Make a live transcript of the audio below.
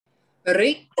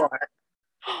Record.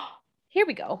 Here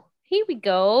we go. Here we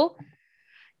go.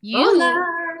 You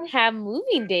Hola. have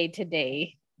moving day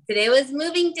today. Today was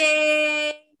moving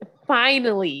day.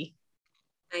 Finally.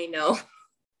 I know.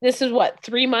 This is what,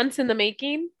 3 months in the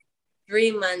making?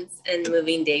 3 months and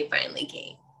moving day finally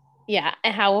came. Yeah.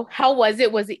 And how was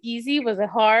it? Was it easy? Was it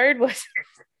hard?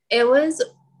 It was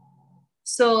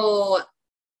so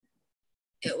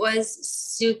it was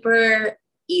super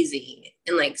easy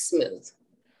and like smooth.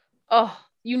 Oh,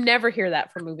 you never hear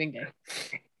that from moving day.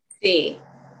 See,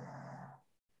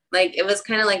 like it was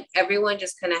kind of like everyone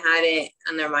just kind of had it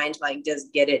on their mind to like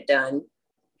just get it done.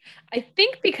 I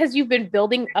think because you've been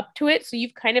building up to it, so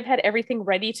you've kind of had everything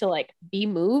ready to like be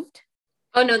moved.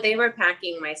 Oh no, they were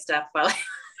packing my stuff while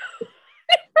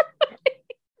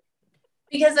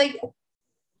because like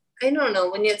I don't know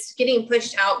when it's getting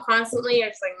pushed out constantly.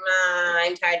 It's like, nah,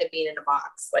 I'm tired of being in a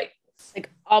box. Like,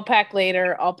 I'll pack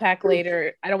later. I'll pack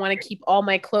later. I don't want to keep all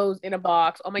my clothes in a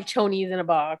box, all my chonies in a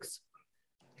box.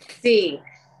 see,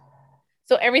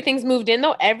 So everything's moved in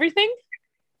though. Everything?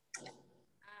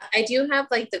 I do have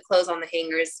like the clothes on the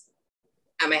hangers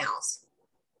at my house.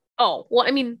 Oh, well,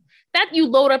 I mean, that you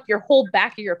load up your whole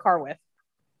back of your car with.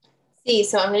 See,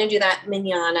 so I'm gonna do that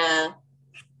manana.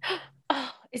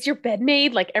 Oh, is your bed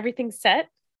made? Like everything's set?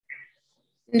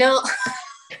 No,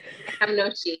 I have no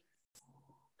sheet.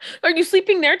 Are you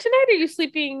sleeping there tonight? Or are you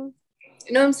sleeping?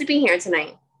 No, I'm sleeping here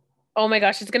tonight. Oh my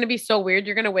gosh, it's going to be so weird.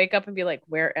 You're going to wake up and be like,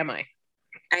 where am I?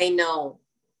 I know.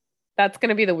 That's going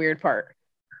to be the weird part.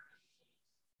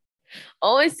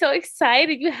 Oh, I'm so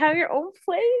excited. You have your own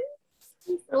place.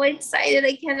 I'm so excited.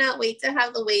 I cannot wait to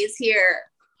have the ways here.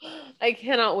 I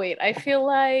cannot wait. I feel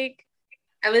like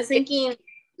I was it, thinking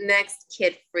next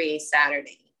kid free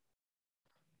Saturday.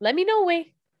 let me know,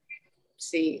 way,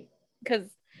 See. because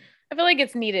I feel like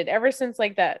it's needed ever since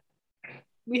like that.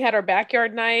 We had our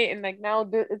backyard night, and like now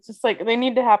it's just like they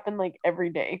need to happen like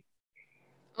every day.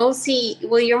 Oh, see.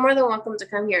 Well, you're more than welcome to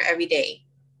come here every day.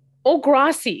 Oh,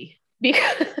 grassy.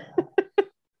 Because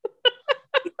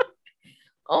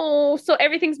oh, so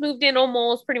everything's moved in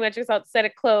almost pretty much. It's out set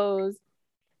of clothes.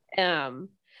 Um,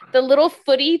 the little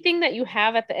footy thing that you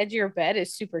have at the edge of your bed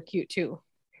is super cute too.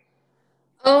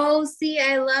 Oh, see,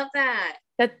 I love that.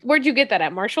 That where'd you get that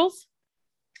at Marshall's?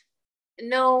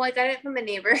 No, I got it from a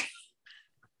neighbor.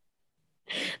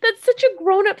 That's such a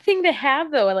grown-up thing to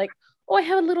have though. Like, oh, I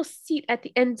have a little seat at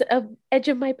the end of edge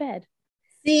of my bed.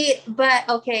 See, but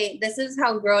okay, this is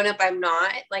how grown up I'm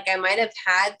not. Like, I might have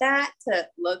had that to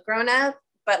look grown up,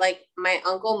 but like my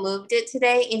uncle moved it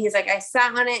today and he's like, I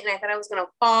sat on it and I thought I was going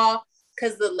to fall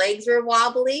because the legs were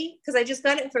wobbly because I just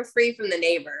got it for free from the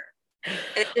neighbor. And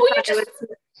I just Oh, thought it was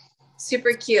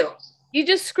super cute. you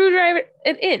just screwdriver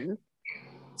it in.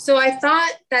 So I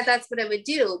thought that that's what I would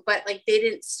do, but like they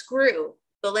didn't screw.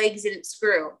 The legs didn't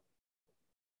screw.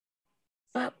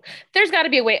 Uh, there's got to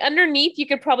be a way. Underneath, you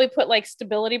could probably put like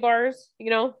stability bars, you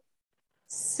know?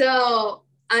 So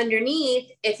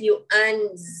underneath, if you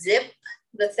unzip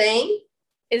the thing,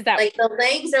 Is that like the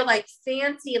legs are like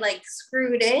fancy, like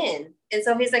screwed in. And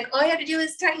so he's like, all you have to do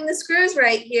is tighten the screws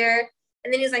right here.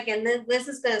 And then he's like, and then this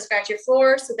is gonna scratch your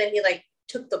floor. So then he like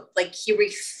took the like he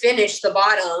refinished the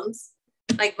bottoms,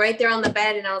 like right there on the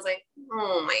bed. And I was like,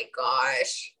 oh my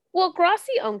gosh. well,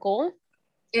 Grossi uncle.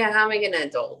 Yeah, how am I gonna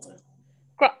adult?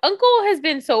 Uncle has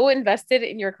been so invested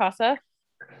in your casa.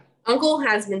 Uncle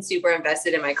has been super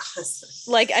invested in my cause.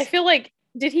 Like, I feel like,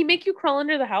 did he make you crawl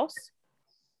under the house?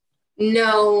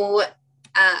 No,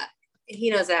 uh,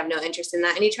 he knows I have no interest in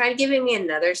that. And he tried giving me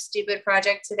another stupid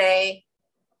project today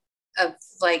of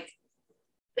like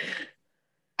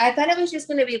I thought it was just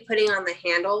going to be putting on the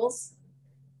handles,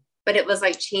 but it was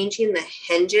like changing the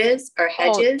hinges or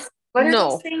Oh, hedges. What are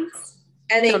those no. things?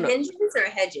 Are No, they no. hinges or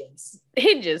hedges?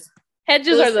 Hinges.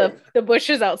 Hedges are Those the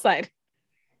bushes outside.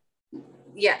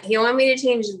 yeah, he wanted me to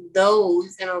change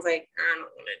those, and I was like, I don't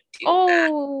want to do that.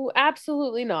 Oh,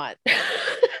 absolutely not.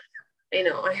 I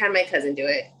know. I had my cousin do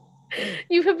it.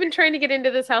 You have been trying to get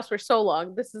into this house for so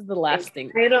long. This is the last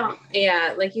thing. I don't.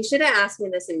 Yeah, like you should have asked me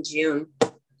this in June.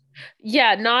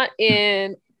 Yeah, not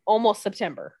in almost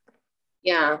September.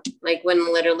 Yeah, like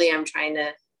when literally I'm trying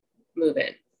to move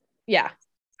in. Yeah.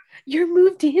 You're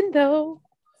moved in though.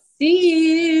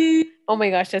 See. Oh my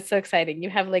gosh, that's so exciting. You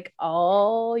have like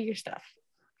all your stuff.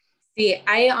 See,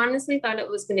 I honestly thought it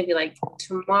was going to be like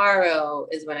tomorrow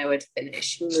is when I would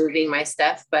finish moving my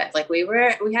stuff, but like we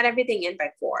had everything in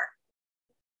by 4.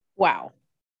 Wow.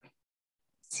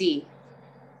 See,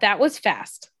 That was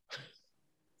fast.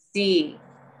 see,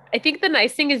 I think the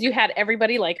nice thing is you had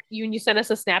everybody like you and you sent us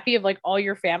a snappy of like all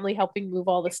your family helping move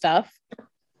all the stuff.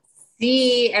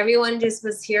 see, everyone just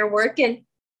was here working.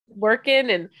 working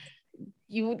and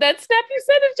that snap you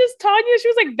sent is just Tanya. She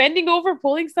was like bending over,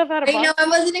 pulling stuff out of I know, I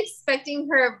wasn't expecting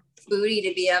her booty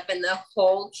to be up in the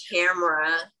whole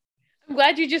camera. I'm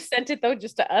glad you just sent it though,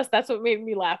 just to us. That's what made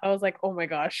me laugh. I was like, oh my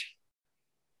gosh.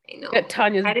 I know.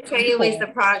 Tanya's I had to tell you ways the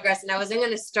progress, and I wasn't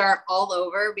going to start all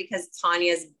over because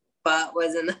Tanya's butt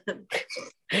was in the.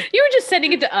 You were just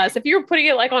sending it to us. If you were putting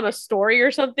it like on a story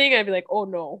or something, I'd be like, oh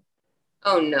no.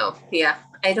 Oh no. Yeah.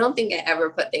 I don't think I ever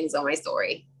put things on my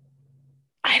story.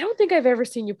 I don't think I've ever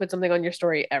seen you put something on your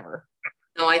story ever.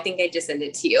 No, I think I just sent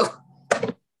it to you.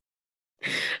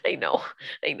 I know.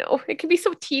 It can be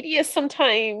so tedious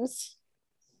sometimes.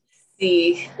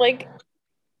 See. Like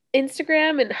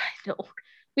Instagram, and I know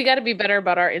we got to be better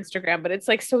about our Instagram, but it's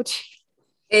like so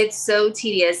it's so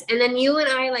tedious. And then you and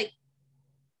I, like,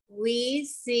 we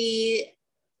see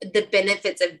the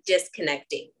benefits of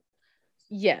disconnecting.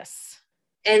 Yes.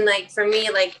 And like for me,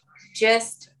 like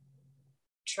just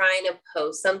trying to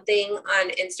post something on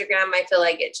Instagram, I feel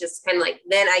like it just kind of like,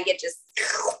 then I get just.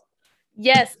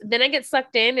 Yes. Then I get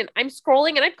sucked in and I'm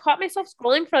scrolling and I've caught myself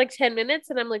scrolling for like 10 minutes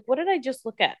and I'm like, what did I just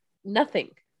look at?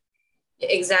 Nothing.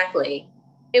 Exactly.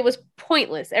 It was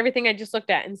pointless, everything I just looked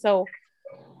at. And so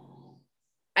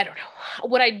I don't know.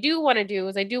 What I do want to do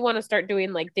is I do want to start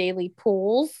doing like daily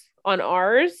pulls on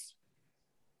ours.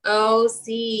 Oh,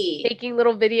 see. Taking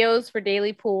little videos for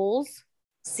daily pulls.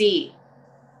 See.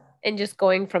 And just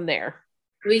going from there.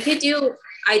 We could do,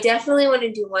 I definitely want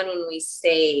to do one when we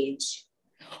stage.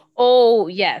 Oh,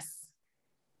 yes.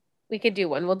 We could do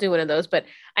one. We'll do one of those. But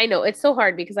I know it's so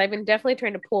hard because I've been definitely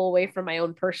trying to pull away from my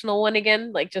own personal one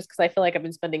again, like just because I feel like I've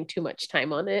been spending too much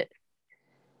time on it.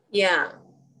 Yeah.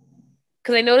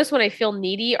 Because I notice when I feel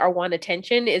needy or want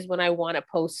attention is when I want to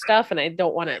post stuff and I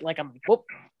don't want to, like, I'm like, whoop,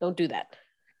 don't do that.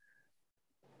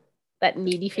 That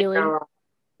needy feeling.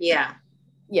 Yeah.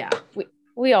 Yeah.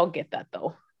 We all get that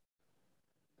though.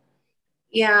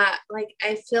 Yeah. Like,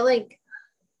 I feel like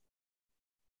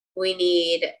we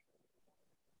need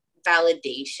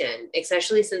validation,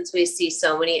 especially since we see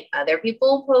so many other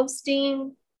people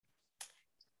posting.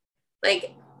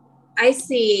 Like, I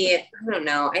don't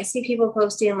know, I see people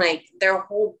posting like their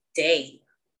whole day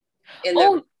in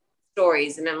their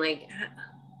stories. And I'm like,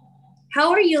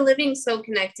 how are you living so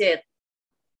connected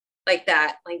like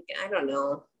that? Like, I don't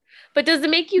know. But does it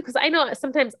make you, because I know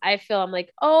sometimes I feel I'm like,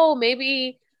 oh,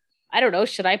 maybe, I don't know,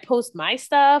 should I post my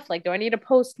stuff? Like, do I need to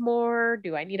post more?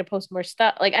 Do I need to post more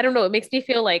stuff? Like, I don't know. It makes me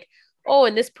feel like, oh,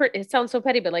 and it sounds so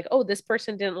petty, but like, oh, this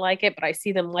person didn't like it, but I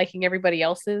see them liking everybody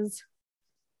else's.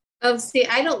 Oh, see,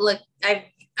 I don't look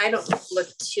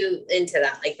too into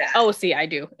that like that. Oh, see, I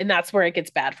do. And that's where it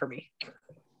gets bad for me.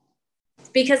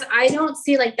 Because I don't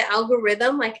see like the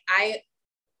algorithm. Like I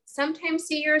sometimes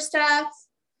see your stuff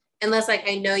unless like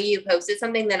I know you posted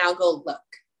something, then I'll go look.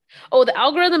 Oh, the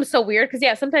algorithm is so weird because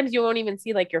yeah, sometimes you won't even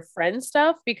see like your friend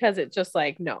stuff because it's just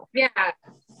like no. Yeah,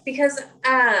 because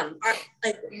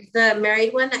like the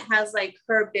married one that has like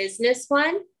her business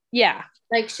one. Yeah.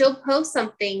 Like she'll post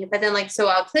something, but then like so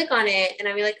I'll click on it and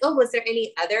I'll be like, oh, was there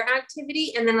any other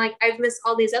activity? And then like I've missed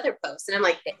all these other posts, and I'm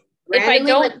like, if I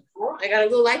don't, like, oh, I gotta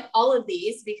go like all of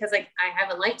these because like I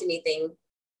haven't liked anything.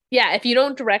 Yeah, if you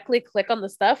don't directly click on the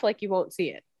stuff, like you won't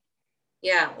see it.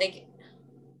 Yeah, like,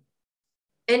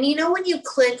 and you know when you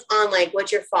click on like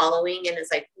what you're following and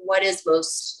it's like what is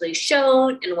mostly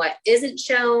shown and what isn't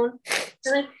shown,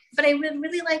 but I would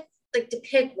really like to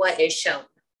pick what is shown.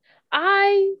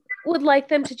 I would like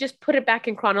them to just put it back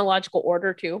in chronological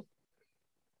order too.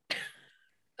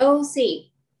 Oh,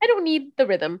 see. I don't need the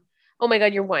rhythm. Oh my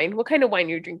God, your wine. What kind of wine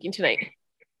are you drinking tonight?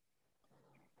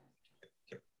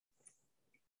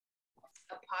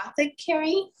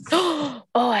 Apothecary. Oh,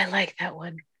 I like that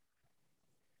one.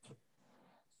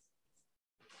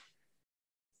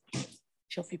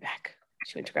 She'll be back.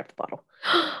 She went to grab the bottle.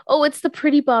 Oh, it's the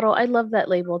pretty bottle. I love that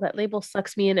label. That label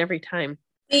sucks me in every time.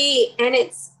 See, and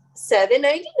it's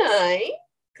 $7.99.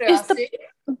 It's the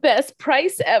best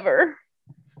price ever.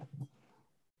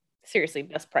 Seriously,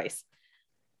 best price.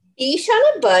 Beesh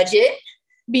on a budget.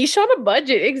 Beesh on a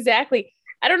budget, exactly.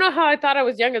 I don't know how I thought I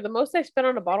was younger. The most I spent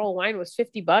on a bottle of wine was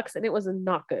 $50 and it was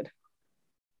not good.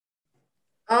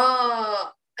 Oh,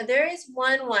 there is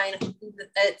one wine.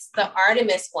 It's the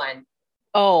Artemis one.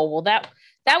 Oh, well, that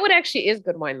one actually is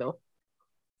good wine though.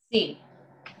 See.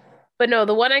 But no,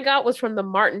 the one I got was from the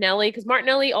Martinelli because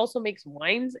Martinelli also makes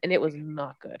wines and it was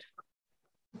not good.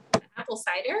 Apple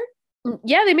cider?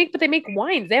 Yeah, they make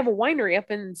wines. They have a winery up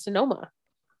in Sonoma.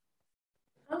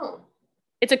 Oh.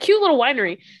 It's a cute little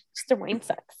winery. Just their wine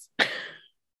sucks.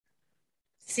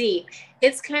 See,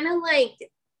 it's kind of like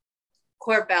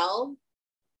Corbel.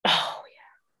 Oh,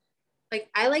 yeah. Like,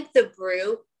 I like the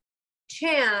Brut,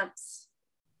 champs,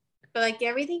 but like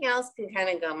everything else can kind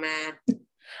of go meh.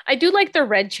 I do like the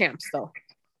red champs though.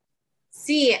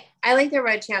 See, I like the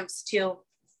red champs too.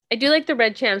 I do like the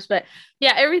red champs, but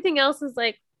yeah, everything else is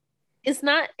like, it's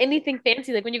not anything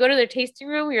fancy. Like when you go to their tasting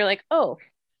room, you're like, oh,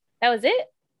 that was it?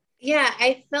 Yeah,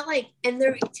 I felt like, and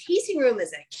their tasting room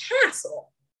is a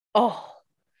castle. Oh,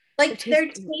 like their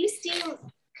tasting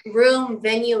room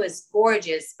venue is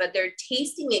gorgeous, but their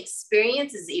tasting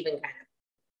experience is even kind of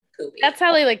poopy. That's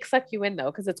how they like suck you in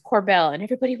though, because it's Corbel and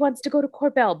everybody wants to go to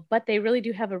Corbel, but they really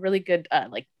do have a really good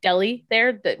like deli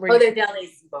there their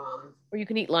deli's bomb. Where you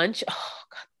can eat lunch. Oh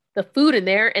god, the food in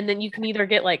there, and then you can either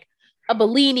get like a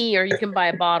Bellini or you can buy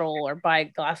a bottle or buy a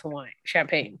glass of wine,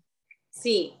 champagne.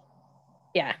 See.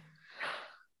 Yeah.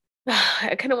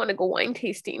 I kind of want to go wine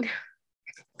tasting.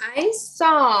 I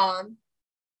saw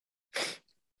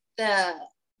the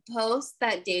post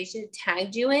that Deja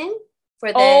tagged you in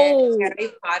for the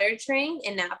Harry Potter train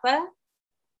in Napa.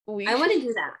 I want to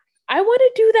do that. I want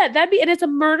to do that. And it's a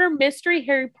murder mystery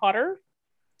Harry Potter.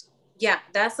 Yeah,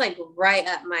 that's like right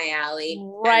up my alley.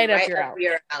 Right up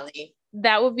your alley.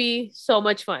 That would be so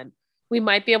much fun. We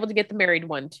might be able to get the married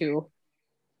one too.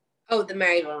 Oh, the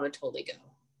married one would totally go.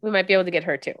 We might be able to get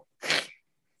her too.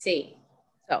 See.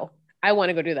 So I want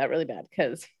to go do that really bad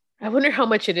because I wonder how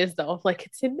much it is though. Like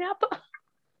it's in Napa.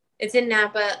 It's in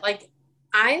Napa. Like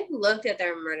I looked at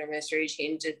their murder mystery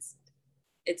change. It's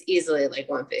easily like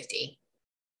 $150.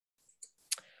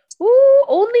 Ooh,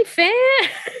 OnlyFans.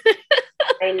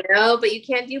 I know, but you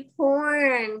can't do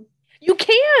porn. You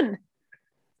can.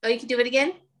 Oh, you can do it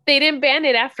again? They didn't ban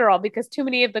it after all because too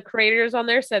many of the creators on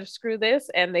there said screw this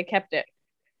and they kept it.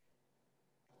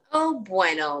 Oh,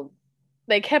 bueno.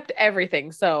 They kept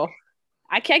everything. So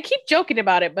I keep joking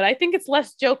about it, but I think it's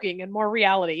less joking and more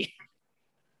reality.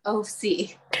 Oh,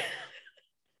 see.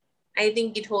 I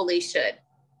think you totally should.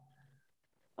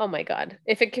 Oh my God.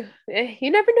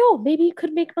 You never know. Maybe you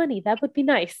could make money. That would be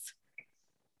nice.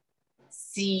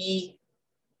 See,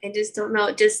 I just don't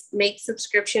know. Just make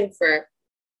subscription for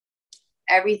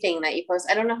everything that you post.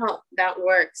 I don't know how that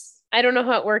works. I don't know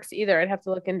how it works either. I'd have to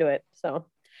look into it. So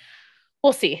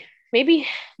we'll see. Maybe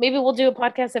we'll do a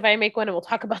podcast if I make one and we'll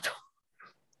talk about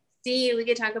See, we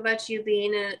could talk about you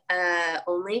being a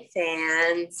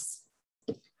OnlyFans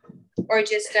or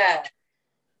just an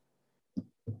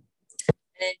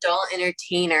adult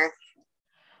entertainer.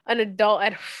 An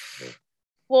adult.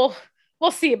 We'll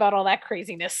see about all that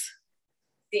craziness.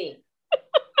 See,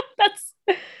 that's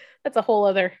a whole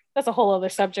other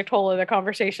subject, whole other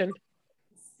conversation.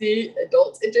 See,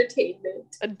 adult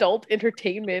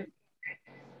entertainment.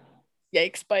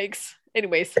 Yikes bikes.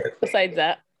 Anyways, besides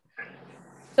that.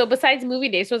 So besides movie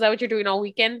day, so is that what you're doing all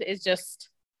weekend? Is just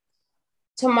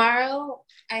tomorrow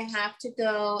I have to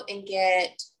go and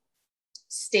get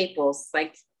staples.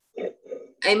 Like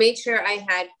I made sure I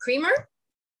had creamer.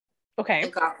 Okay.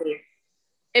 And coffee.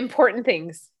 Important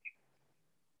things.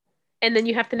 And then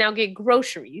you have to now get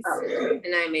groceries.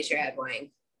 And I made sure I had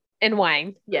wine. And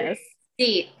wine, yes.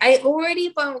 See, I already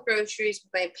bought groceries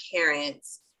with my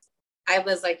parents. I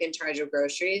was like in charge of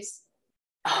groceries.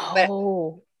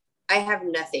 Oh. But I have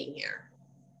nothing here.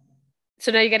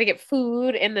 So now you got to get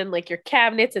food and then like your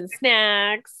cabinets and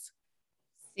snacks.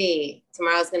 See,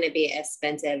 tomorrow's going to be an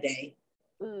expensive day.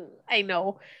 I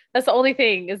know. That's the only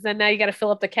thing is then now you got to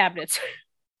fill up the cabinets.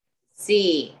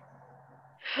 See.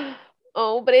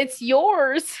 Oh, but it's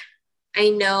yours. I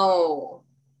know.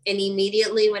 And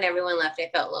immediately when everyone left, I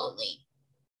felt lonely.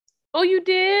 Oh, you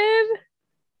did?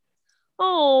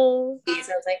 Oh. So I was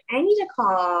like, I need to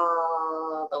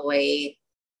call the wait.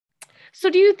 So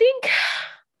do you think,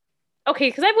 okay,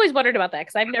 because I've always wondered about that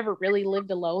because I've never really lived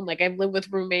alone. Like I've lived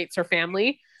with roommates or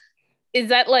family. Is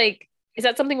that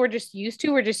something we're just used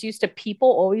to? We're just used to people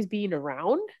always being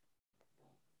around?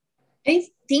 I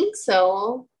think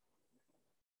so.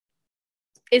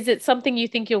 Is it something you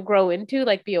think you'll grow into,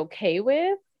 like be okay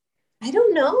with? I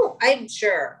don't know. I'm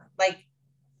sure. Like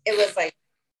it was like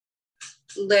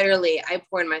literally I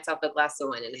poured myself a glass of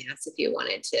wine and I asked if you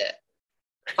wanted to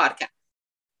podcast.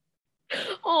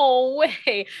 Oh,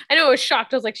 wait. I know I was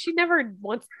shocked. I was like, she never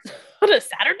wants on a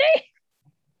Saturday?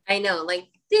 I know, like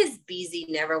this BZ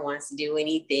never wants to do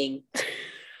anything.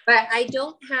 But I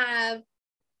don't have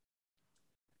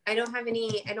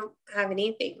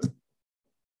anything.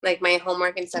 Like my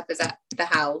homework and stuff is at the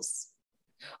house.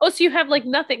 Oh, so you have like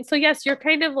nothing. So yes, you're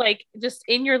kind of like just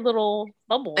in your little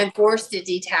bubble. I'm forced to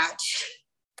detach.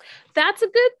 That's a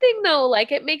good thing though.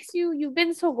 Like it makes you've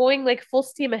been so going like full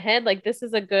steam ahead. Like this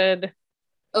is a good.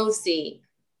 Oh, see.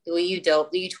 Well, you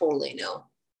totally know.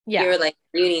 Yeah. You're like,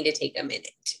 you need to take a minute.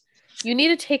 You need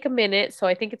to take a minute. So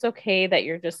I think it's okay that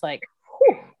you're just like,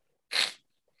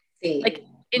 See. Like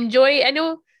enjoy. I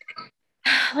know,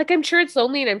 like I'm sure it's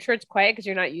lonely and I'm sure it's quiet because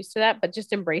you're not used to that, but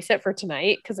just embrace it for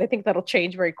tonight because I think that'll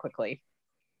change very quickly.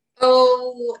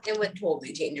 Oh, it would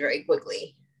totally change very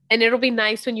quickly. And it'll be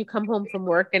nice when you come home from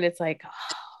work and it's like,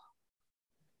 oh,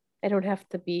 I don't have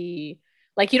to be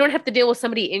like, you don't have to deal with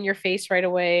somebody in your face right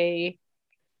away.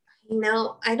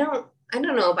 I don't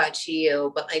know about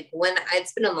you, but like when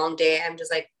it's been a long day, I'm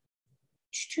just like,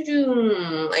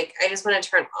 like I just want to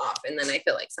turn off. And then I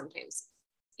feel like sometimes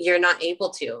you're not able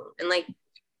to. And like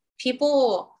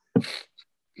people,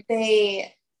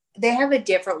 they have a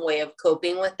different way of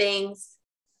coping with things.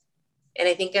 And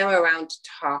I think I'm around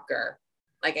talker.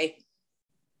 Like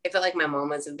I felt like my mom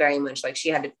was very much like she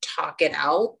had to talk it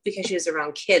out because she was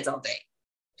around kids all day.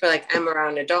 For like I'm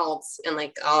around adults and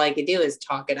like all I could do is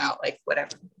talk it out, like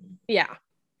whatever. Yeah.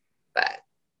 But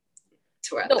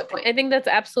we're at No, the point. I think that's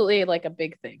absolutely like a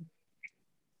big thing.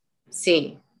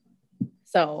 See.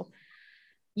 So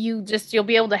you'll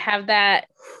be able to have that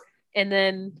and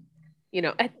then,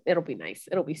 it'll be nice.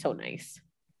 It'll be so nice.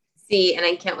 See, and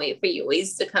I can't wait for you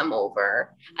always to come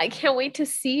over. I can't wait to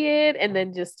see it. And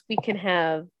then just we can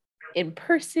have in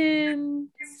person.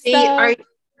 See, stuff.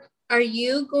 are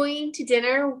you going to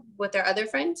dinner with our other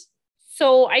friend?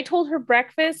 So I told her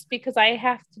breakfast because I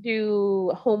have to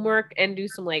do homework and do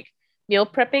some like meal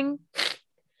prepping.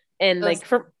 And like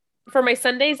for my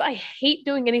Sundays, I hate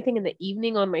doing anything in the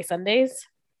evening on my Sundays.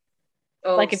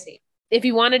 Like if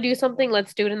you want to do something,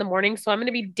 let's do it in the morning. So I'm going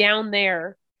to be down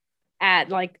there at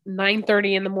like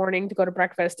 9:30 in the morning to go to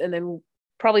breakfast and then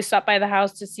probably stop by the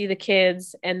house to see the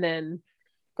kids and then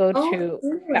go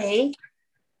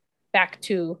back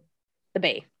to the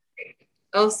bay.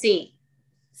 Oh, see.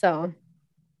 So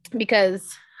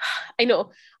because I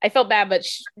know I felt bad, but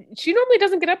she normally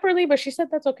doesn't get up early, but she said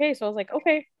that's okay. So I was like,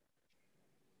 okay.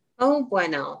 Oh,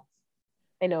 bueno.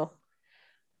 I know.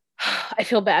 I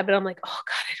feel bad, but I'm like, oh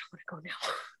God, I don't want to go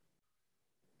now.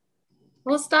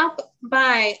 We'll stop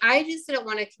by. I just didn't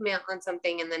want to commit on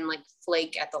something and then like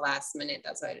flake at the last minute.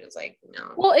 That's why I was like,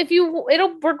 no. Well,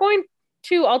 we're going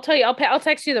to, I'll tell you, I'll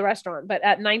text you the restaurant, but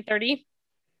at 9:30.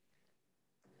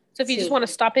 So if you just want to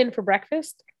stop in for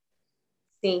breakfast.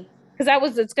 See.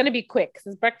 Because it's going to be quick. Because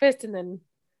it's breakfast and then.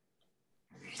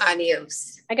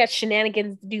 Adios. I got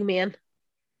shenanigans to do, man.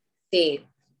 See.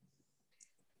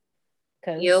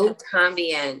 Yo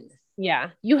también.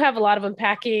 Yeah. You have a lot of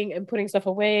unpacking and putting stuff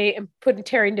away and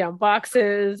tearing down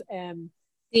boxes and.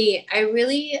 See,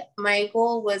 my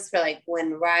goal was for like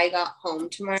when Rye got home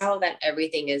tomorrow that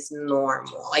everything is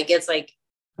normal. Like it's like.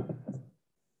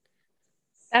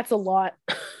 That's a lot.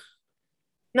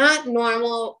 Not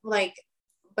normal, like,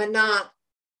 but not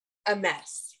a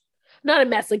mess. Not a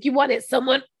mess. Like you want it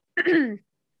someone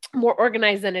more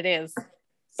organized than it is.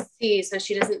 See, so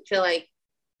she doesn't feel like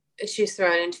she's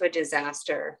thrown into a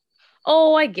disaster.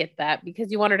 Oh, I get that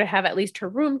because you want her to have at least her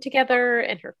room together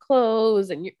and her clothes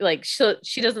and like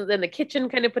she doesn't in the kitchen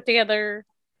kind of put together.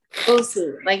 Oh, see,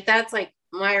 like that's like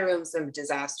my room's a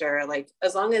disaster. Like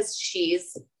as long as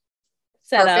she's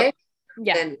set perfect, up,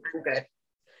 yeah, then I'm good.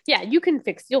 Yeah,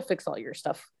 you'll fix all your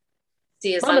stuff.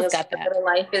 See, as long as her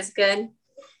life is good.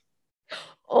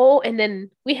 Oh, and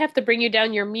then we have to bring you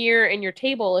down your mirror and your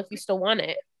table if you still want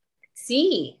it.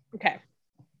 See. Okay.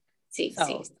 See.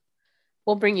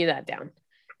 We'll bring you that down.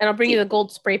 And I'll bring you the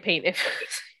gold spray paint if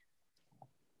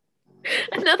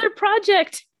another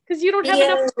project because you don't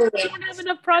have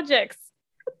enough projects.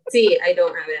 See, I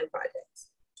don't have enough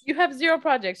projects. You have 0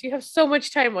 projects. You have so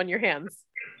much time on your hands.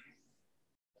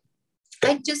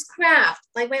 Like just craft.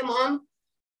 Like my mom,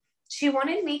 she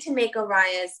wanted me to make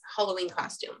Araya's Halloween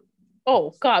costume.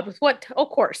 Oh God, with what? Of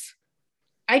course.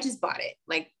 I just bought it.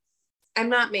 Like I'm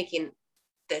not making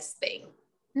this thing.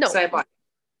 No. So I bought it.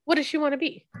 What does she want to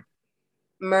be?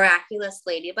 Miraculous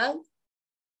Ladybug.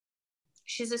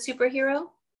 She's a superhero.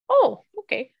 Oh,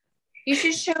 okay. You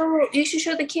should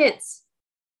show the kids.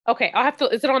 Okay, I'll have to.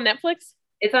 Is it on Netflix?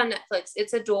 It's on Netflix.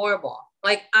 It's adorable.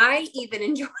 Like I even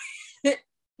enjoy it.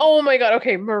 Oh my God.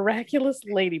 Okay. Miraculous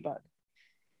Ladybug.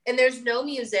 And there's no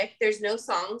music. There's no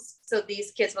songs. So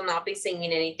these kids will not be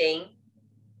singing anything.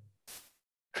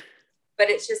 But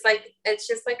it's just like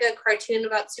a cartoon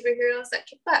about superheroes that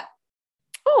kick butt.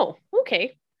 Oh,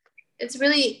 okay. It's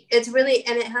really,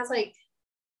 and it has like,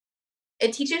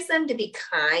 it teaches them to be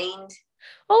kind.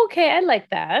 Okay, I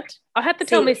like that. I'll have to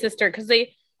tell my sister because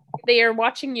they are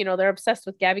watching, they're obsessed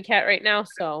with Gabby Cat right now.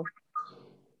 So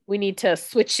we need to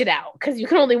switch it out because you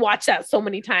can only watch that so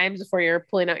many times before you're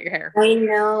pulling out your hair. I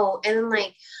know. And then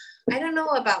like, I don't know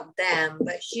about them,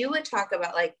 but she would talk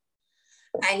about like,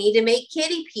 I need to make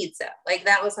kitty pizza. Like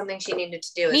that was something she needed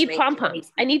to do.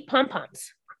 I need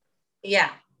pom-poms.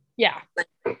 Yeah. Yeah.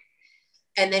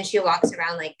 And then she walks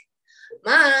around like,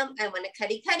 Mom, I want a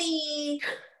cuddy.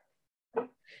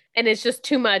 And it's just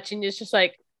too much. And it's just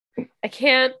like, I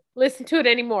can't listen to it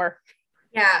anymore.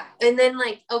 Yeah. And then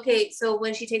like, okay, so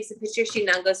when she takes a picture, she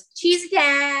now goes, cheesy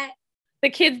cat. The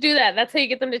kids do that. That's how you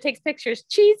get them to take pictures.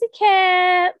 Cheesy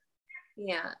cat.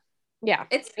 Yeah. Yeah.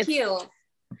 It's cute.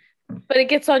 But it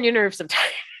gets on your nerves sometimes.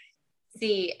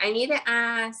 See, I need to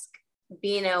ask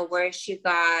Bina where she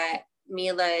got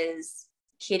Mila's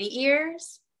kitty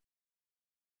ears.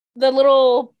 The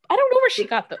little, I don't know where she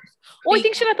got those. Oh, I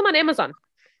think she got them on Amazon.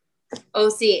 Oh,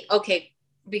 see, okay.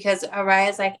 Because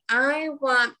Araya's like, I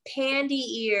want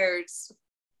pandy ears.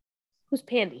 Who's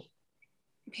Pandy?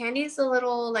 Pandy's a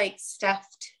little like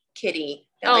stuffed kitty.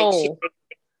 That, oh.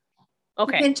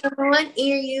 Okay. You pinch on the one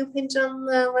ear, you pinch on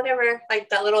the whatever, like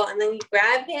that little, and then you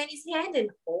grab Pandy's hand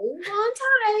and hold on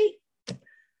tight.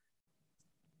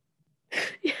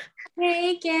 Yeah.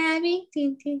 Hey, Gabby.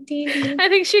 Ding, ding, ding, ding. I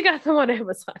think she got them on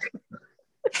Amazon.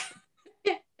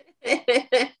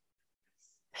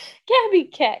 Gabby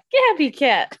cat.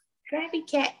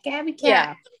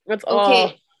 Yeah. That's all.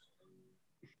 Okay.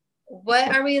 What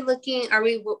are we looking? Are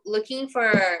we looking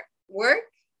for work?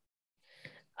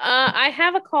 I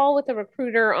have a call with a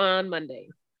recruiter on Monday.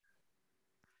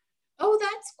 Oh,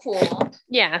 that's cool.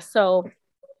 Yeah. So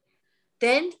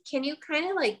then can you kind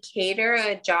of like cater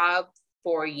a job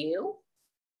for you?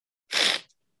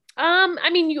 I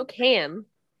mean, you can.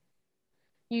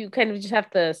 You kind of just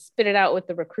have to spit it out with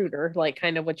the recruiter, like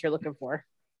kind of what you're looking for.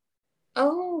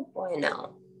 Oh, boy,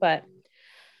 no. But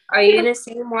are you going to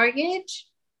say mortgage?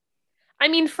 I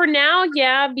mean, for now,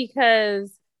 yeah,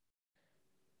 because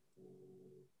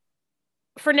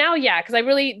I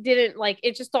really didn't like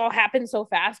it, just all happened so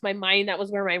fast. That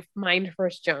was where my mind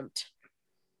first jumped.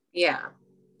 Yeah.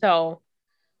 So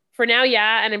for now,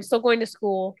 yeah, and I'm still going to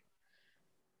school.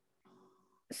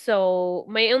 So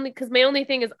my only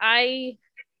thing is I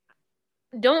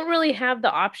don't really have the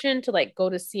option to like go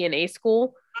to CNA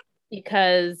school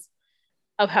because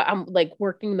of how I'm like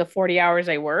working the 40 hours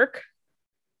I work,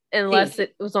 unless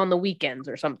it was on the weekends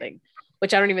or something,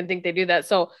 which I don't even think they do that.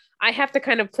 So I have to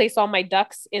kind of place all my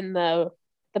ducks in the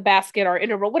basket or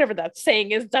in a row, whatever that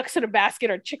saying is, ducks in a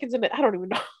basket or chickens in it. I don't even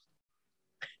know.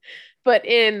 But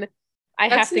I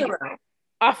have to get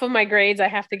off of my grades. I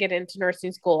have to get into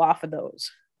nursing school off of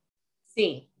those.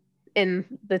 See.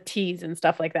 In the T's and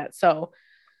stuff like that. So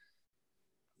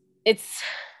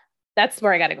that's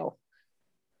where I got to go.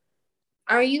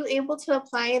 Are you able to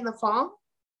apply in the fall?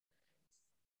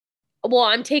 Well,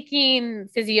 I'm taking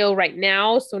physio right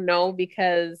now, so no,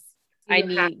 because I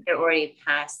need to already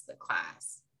pass the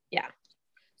class. Yeah.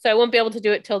 So I won't be able to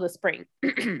do it till the spring.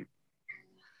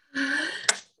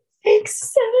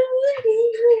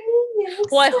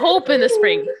 Well, I hope in the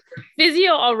spring.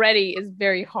 Physio already is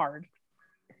very hard.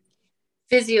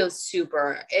 Physio is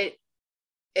super.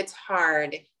 It's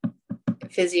hard.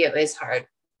 Physio is hard.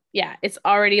 Yeah, it's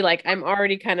already like I'm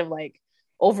already kind of like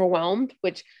overwhelmed,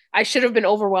 which I should have been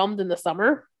overwhelmed in the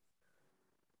summer.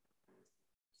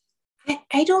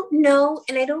 I don't know.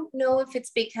 And I don't know if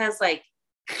it's because like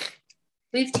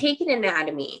we've taken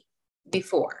anatomy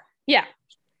before. Yeah.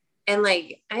 And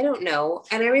like, I don't know.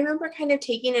 And I remember kind of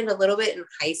taking it a little bit in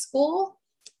high school.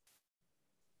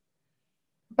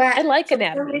 But I like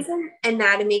anatomy. For some reason,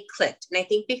 anatomy clicked. And I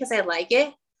think because I like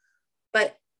it,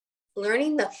 but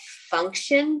learning the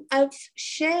function of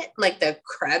shit, like the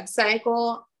Krebs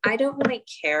cycle, I don't really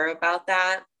care about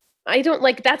that. I don't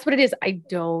like, that's what it is. I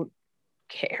don't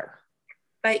care.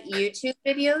 But YouTube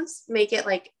videos make it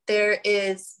like there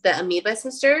is the Amoeba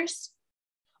sisters.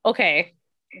 Okay.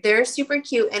 They're super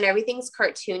cute and everything's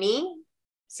cartoony.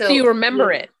 So you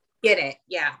remember it. Get it.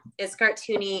 Yeah. It's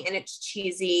cartoony and it's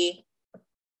cheesy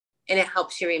and it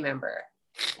helps you remember.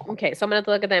 Okay. So I'm going to have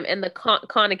to look at them. And the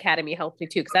Khan Academy helped me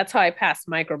too, because that's how I passed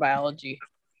microbiology.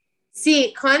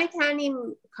 See, Khan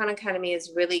Academy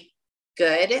is really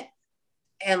good.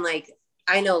 And like,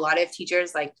 I know a lot of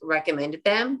teachers like recommended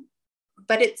them,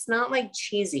 but it's not like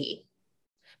cheesy.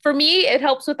 For me, it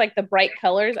helps with like the bright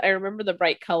colors. I remember the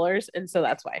bright colors. And so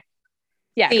that's why.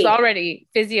 Yeah. Because already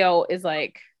physio is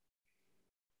like,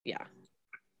 yeah.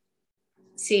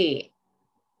 See.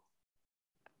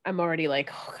 I'm already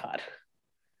like, oh God.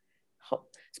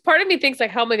 So part of me thinks like,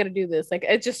 how am I going to do this? Like,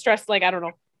 it's just stressed. Like, I don't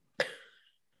know.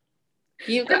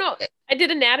 I don't know. I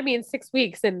did anatomy in 6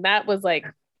 weeks, and that was like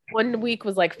 1 week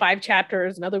was like 5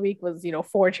 chapters. Another week was,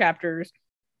 4 chapters.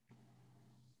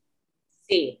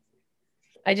 See.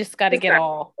 I just got to get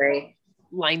all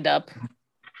lined up.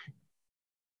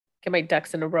 Get my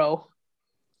ducks in a row.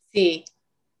 See.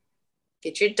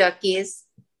 Get your duckies.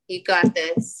 You got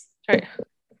this. All right.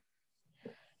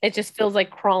 It just feels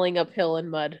like crawling uphill in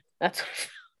mud. That's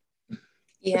what.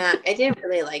 Yeah, I didn't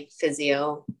really like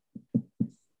physio. And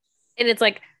it's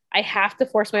like I have to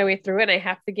force my way through it and I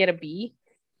have to get a B.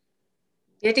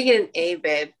 You have to get an A,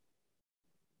 babe.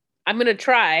 I'm gonna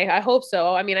try. I hope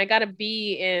so. I mean, I got a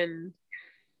B in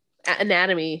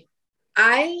anatomy.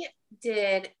 I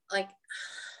did like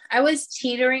I was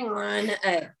teetering on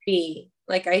a B.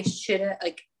 Like I should have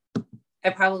I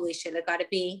probably should have got a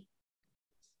B.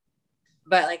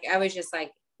 But like I was just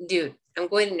like, dude, I'm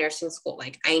going to nursing school.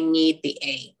 Like I need the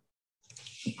A.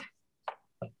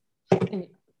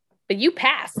 But you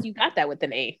passed. You got that with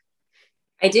an A.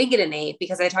 I did get an A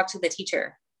because I talked to the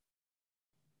teacher.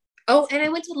 Oh, and I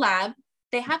went to lab.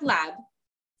 They have lab.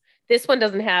 This one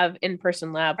doesn't have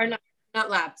in-person lab. Or not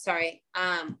lab, sorry.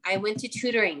 I went to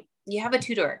tutoring. You have a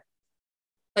tutor.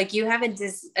 Like you have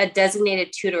a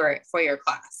designated tutor for your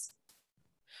class.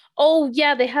 Oh,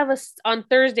 yeah, they have us on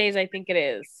Thursdays, I think it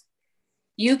is.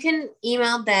 You can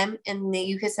email them and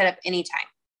you can set up anytime.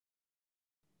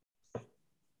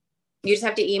 You just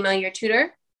have to email your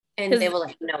tutor and they will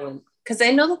let you know. Because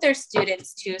I know that they're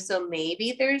students too, so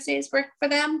maybe Thursdays work for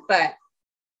them, but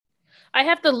I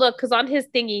have to look because on his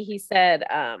thingy he said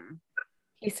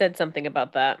something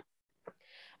about that.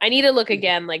 I need to look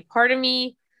again. Like part of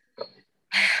me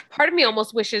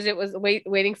almost wishes it was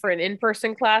waiting for an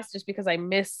in-person class just because I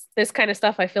miss this kind of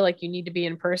stuff. I feel like you need to be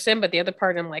in person, but the other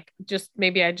part I'm like, just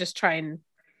maybe I just try and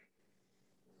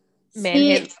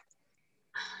manhandle.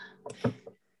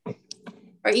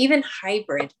 Or even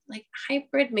hybrid. Like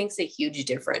hybrid makes a huge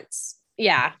difference.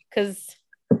 Yeah, because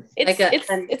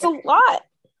it's a lot.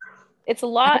 It's a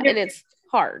lot and it's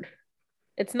hard.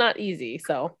 It's not easy.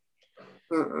 So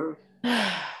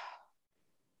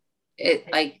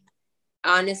it like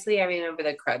honestly, I remember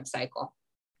the Krebs cycle.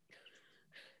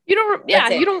 You don't. Yeah,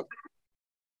 you don't.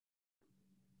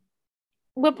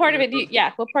 What part of it do you?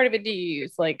 Yeah, what part of it do you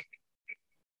use? Like,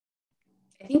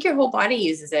 I think your whole body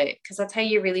uses it because that's how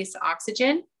you release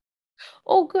oxygen.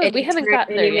 Oh, good. We haven't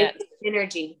gotten there yet.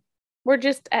 Energy. We're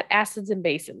just at acids and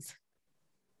bases.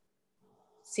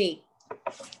 See.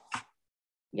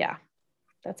 Yeah,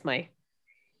 that's my.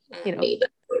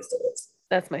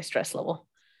 That's my stress level.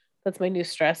 That's my new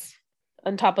stress.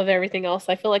 On top of everything else,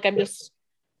 I feel like I'm just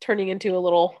turning into a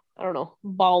little, I don't know,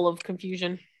 ball of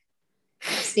confusion.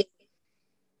 See.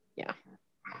 Yeah.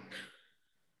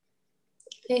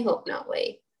 I hope not,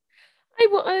 Wade.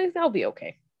 I'll be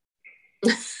okay.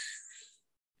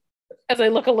 As I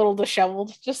look a little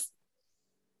disheveled, just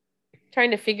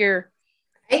trying to figure.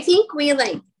 I think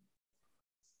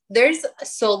there's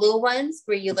solo ones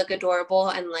where you look adorable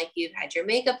and like you've had your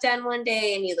makeup done one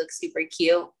day and you look super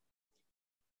cute.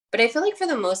 But I feel like for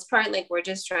the most part, like we're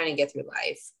just trying to get through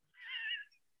life.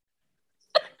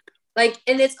 Like,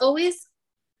 and it's always,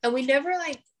 and we never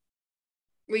like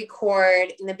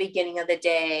record in the beginning of the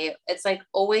day. It's like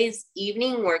always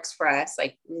evening works for us,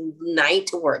 like night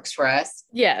works for us.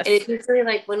 Yes. And it's usually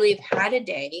like when we've had a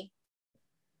day.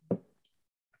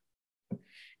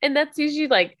 And that's usually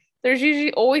like, there's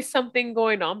usually always something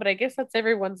going on, but I guess that's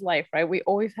everyone's life, right? We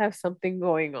always have something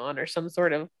going on or some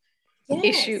sort of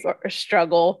issue or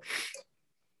struggle.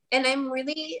 And I'm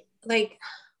really like,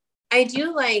 I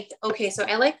do like, okay, so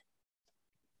I like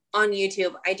on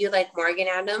YouTube, I do like Morgan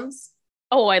Adams.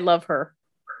 Oh, I love her.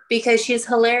 Because she's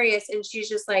hilarious and she's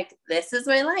just like, this is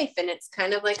my life. And it's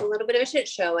kind of like a little bit of a shit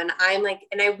show. And I'm like,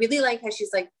 and I really like how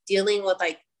she's like dealing with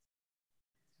like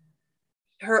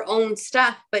her own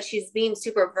stuff, but she's being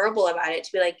super verbal about it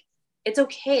to be like, it's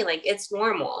okay. Like it's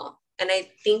normal. And I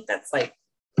think that's like,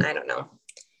 I don't know.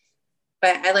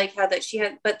 But I like how that she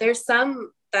had, but there's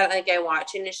some that like I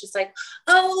watch and it's just like,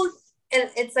 oh,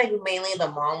 and it's like mainly the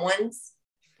mom ones.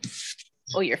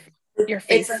 Oh, your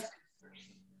face. Like,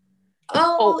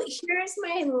 oh, here's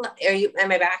my,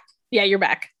 am I back? Yeah, you're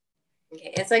back.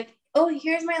 Okay. It's like, oh,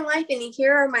 here's my life. And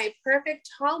here are my perfect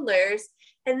toddlers.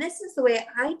 And this is the way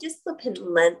I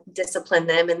discipline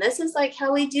them. And this is like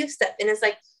how we do stuff. And it's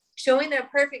like showing their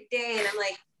perfect day. And I'm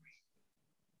like,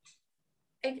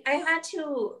 I had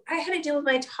to deal with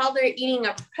my toddler eating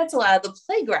a pretzel out of the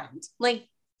playground. Like,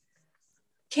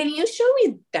 can you show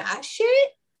me that shit?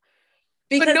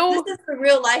 Because this is the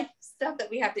real life stuff that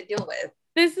we have to deal with.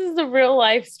 This is the real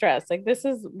life stress. Like this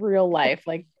is real life.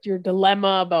 Like your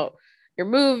dilemma about your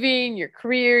moving, your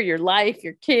career, your life,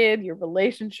 your kid, your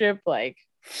relationship. Like,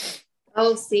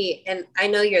 oh, see, and I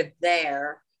know you're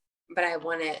there, but I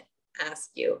want to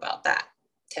ask you about that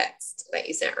text that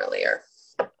you sent earlier.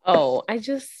 Oh, I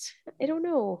don't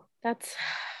know. That's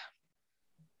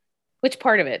which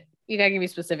part of it? You gotta give me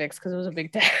specifics because it was a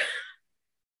big text.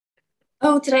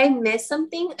 Oh, did I miss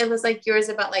something? It was like yours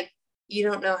about like you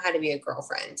don't know how to be a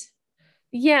girlfriend.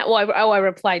 Yeah. Well, I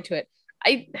replied to it.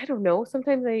 I don't know.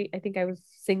 Sometimes I think I was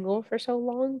single for so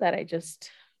long that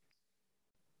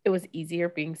it was easier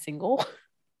being single.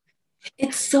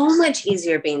 It's so much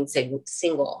easier being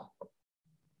single.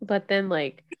 But then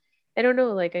like, I don't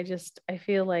know. Like I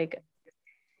feel like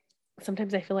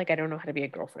sometimes I feel like I don't know how to be a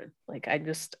girlfriend. Like I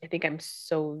think I'm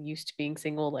so used to being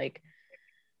single. Like,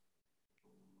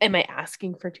 am I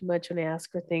asking for too much when I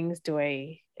ask for things?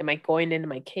 Am I going into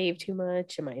my cave too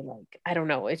much? Am I like, I don't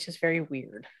know. It's just very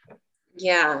weird.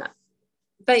 Yeah.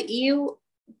 But you're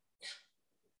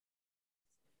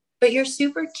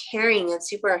super caring and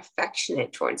super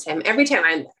affectionate towards him. Every time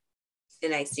I'm there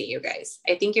and I see you guys,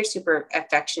 I think you're super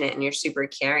affectionate and you're super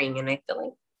caring. And I feel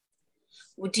like,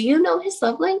 well, do you know his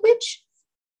love language?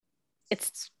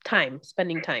 It's time,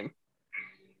 spending time.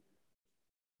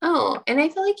 Oh, and I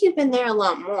feel like you've been there a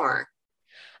lot more.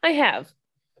 I have,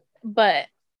 but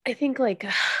I think like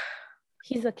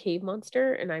he's a cave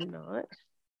monster and I'm not.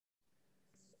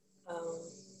 Oh.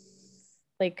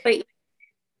 Like, But you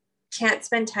can't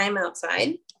spend time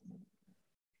outside?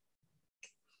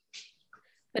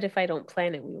 but if I don't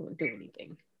plan it, we won't do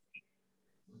anything.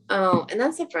 Oh, and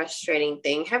that's a frustrating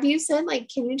thing. Have you said, like,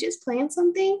 can you just plan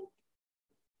something?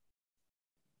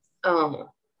 Oh,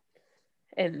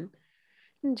 And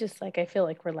just like I feel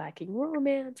like we're lacking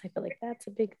romance. I feel like that's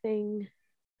a big thing.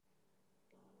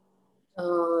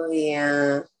 oh,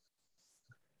 yeah.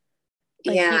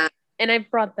 Like you Yeah, and I've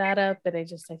brought that up and I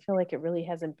feel like it really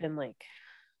hasn't been like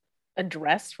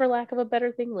addressed for lack of a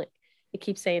better thing. Like it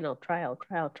keeps saying I'll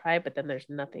try, but then there's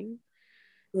nothing.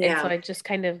 And so yeah, I just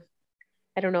kind of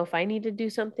I don't know if I need to do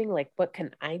something like what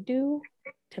can I do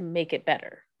to make it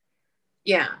better?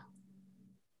 yeah.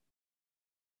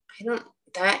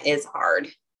 That is hard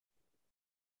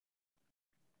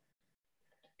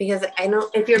because I know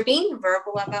if you're being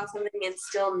verbal about something and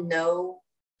still no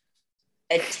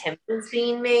attempt is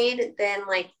being made, then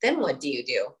what do you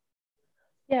do?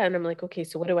 Yeah, and I'm like, okay,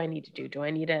 so what do I need to do? Do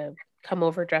I need to come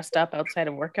over dressed up outside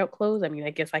of workout clothes? I mean, I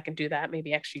guess I can do that.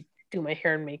 Maybe actually do my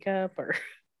hair and makeup or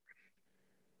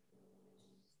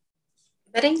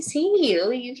But I see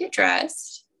you get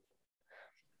dressed.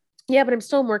 yeah, but I'm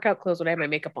still in workout clothes when I have my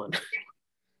makeup on.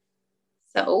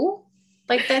 So,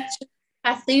 like, that's just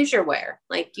athleisure wear.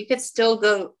 Like, you could still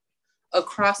go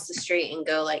across the street and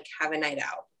go, like, have a night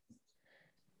out.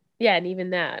 Yeah, and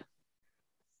even that.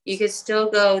 You could still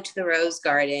go to the Rose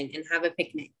Garden and have a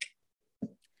picnic.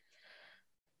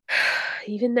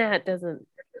 Even that doesn't.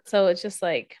 So it's just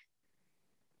like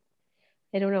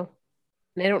I don't know.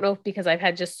 And I don't know if because I've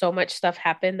had just so much stuff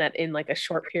happen that in like a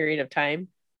short period of time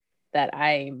that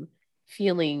I'm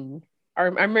feeling our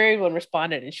married one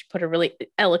responded and she put a really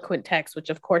eloquent text, which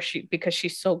of course because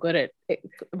she's so good at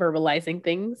verbalizing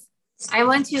things. I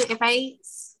want to,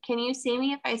 can you see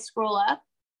me if I scroll up?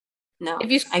 No,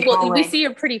 If you I go well, we away. see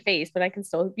your pretty face, but I can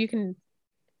still you can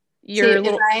See, your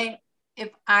little if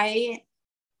I,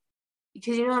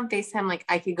 because on FaceTime, like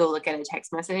I could go look at a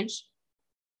text message.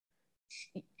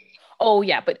 oh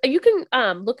yeah, but you can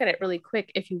look at it really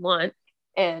quick if you want,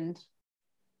 and Oh,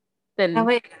 then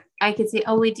wait, I could see,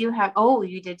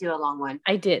 you did do a long one.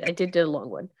 I did do a long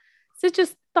one. So it's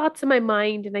just thoughts in my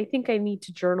mind, and I think I need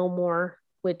to journal more,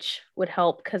 which would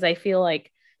help because I feel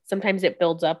like sometimes it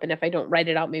builds up, and if I don't write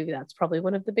it out, maybe that's probably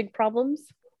one of the big problems.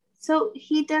 So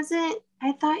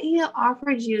I thought he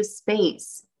offered you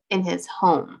space in his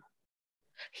home.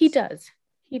 He does.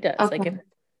 He does. Okay.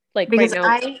 Like right Because now,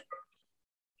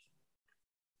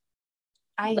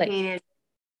 I like hated,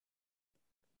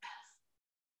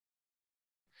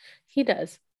 he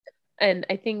does. And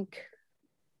I think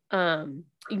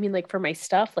you mean like for my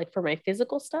stuff, like for my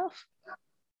physical stuff?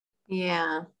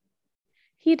 yeah.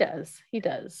 He does. He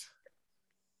does.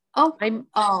 Oh, I'm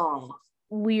oh,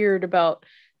 weird about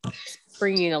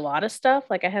bringing a lot of stuff.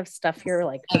 Like I have stuff here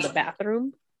like for the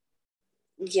bathroom.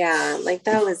 yeah. Like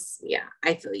that was, yeah,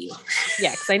 I feel you.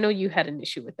 Yeah, because I know you had an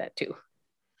issue with that too.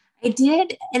 I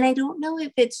did. And I don't know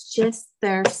if it's just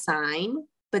their sign,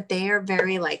 but they are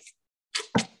very like,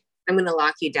 I'm going to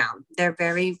lock you down. They're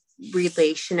very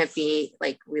relationshipy.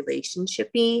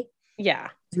 Yeah.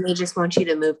 And they just want you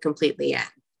to move completely in.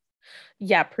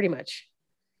 Yeah, pretty much.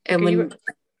 Like And are you when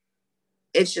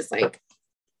it's just like,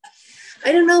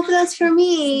 I don't know if that's for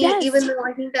me, yes. even though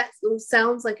I think that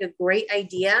sounds like a great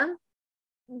idea.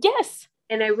 Yes.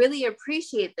 And I really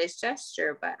appreciate this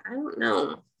gesture, but I don't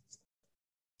know.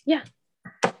 Yeah.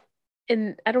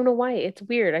 And I don't know why. It's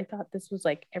weird. I thought this was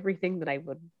like everything that I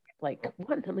would like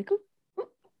want. I'm like, oh.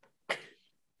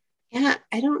 Yeah,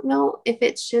 I don't know if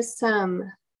it's just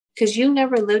because you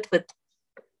never lived with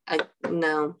a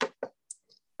no.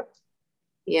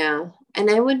 Yeah. And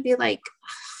I would be like,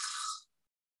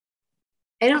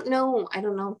 I don't know. I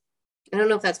don't know. I don't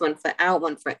know if that's 1 foot out,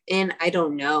 1 foot in. I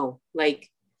don't know. Like,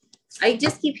 I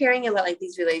just keep hearing about like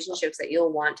these relationships that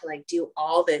you'll want to like do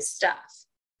all this stuff.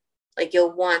 Like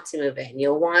you'll want to move in.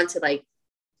 You'll want to like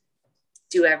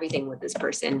do everything with this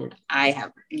person. And I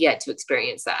have yet to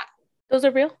experience that. Those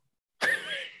are real?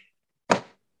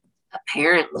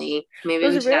 Apparently. Maybe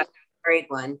Those we are should real? have a great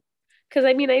one. Because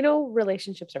I mean, I know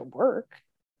relationships are work.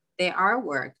 They are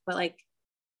work, but like,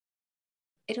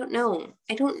 I don't know.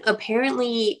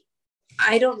 Apparently,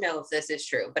 I don't know if this is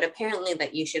true, but apparently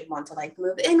that you should want to like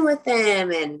move in with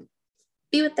them and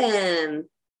be with them.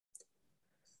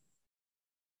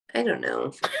 I don't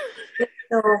know.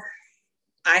 So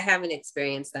I haven't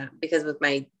experienced that because with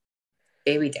my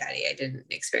baby daddy, I didn't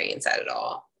experience that at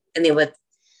all. And then with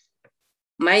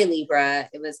my Libra,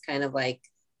 it was kind of like,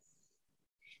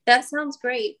 that sounds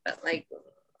great, but like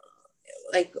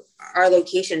our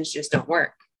locations just don't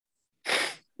work.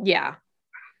 Yeah.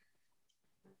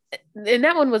 And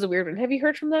that one was a weird one. Have you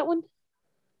heard from that one?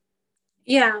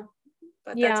 Yeah,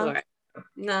 but that's Yeah. all right.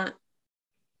 Not.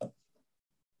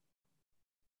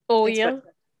 Oh, It's yeah. what,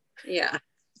 yeah.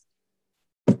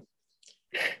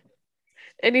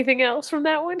 Anything else from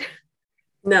that one?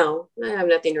 No, I have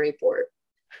nothing to report.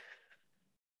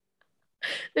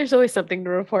 There's always something to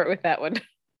report with that one.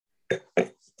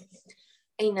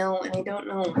 I know, and I don't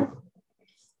know.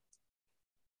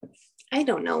 I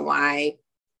don't know why.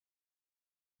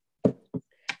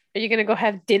 Are you gonna go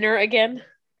have dinner again?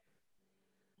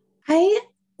 I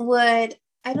would.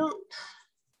 I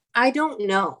don't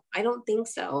know. I don't think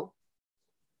so.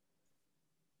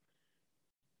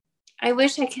 I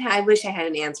wish I could. I wish I had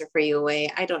an answer for you,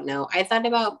 Away. I don't know. I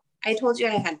told you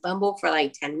I had Bumble for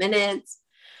like 10 minutes.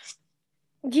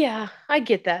 Yeah, I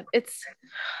get that. It's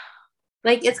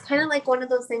kind of like one of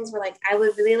those things where like I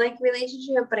would really like a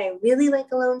relationship, but I really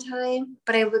like alone time,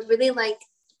 but I would really like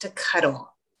to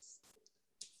cuddle.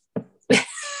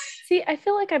 See, I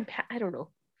feel like I don't know.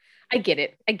 I get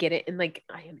it. And like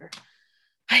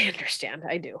I understand.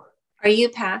 I do. Are you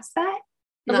past that?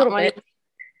 A Not little wanting. bit.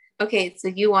 Okay, so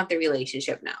you want the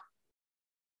relationship now,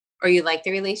 or you like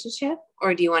the relationship,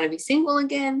 or do you want to be single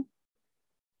again?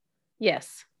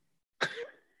 Yes.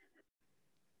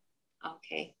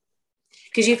 Okay,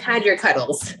 because you've had your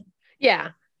cuddles.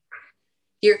 Yeah.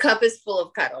 Your cup is full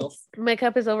of cuddles. My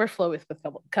cup is overflowing with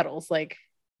cuddles. Like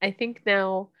I think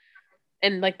now,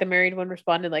 and like the married one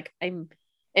responded, like and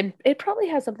it probably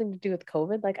has something to do with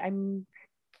COVID. Like I'm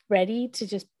ready to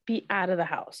just be out of the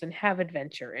house and have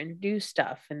adventure and do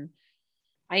stuff. And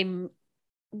I'm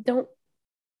don't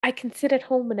I can sit at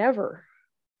home whenever.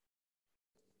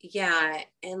 Yeah,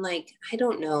 and like I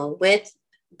don't know, with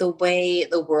the way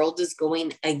the world is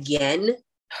going again,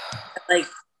 like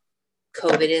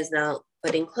COVID is now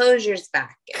putting closures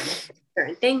back and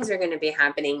certain things are going to be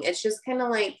happening. It's just kind of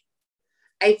like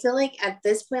I feel like at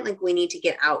this point, like we need to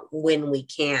get out when we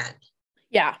can.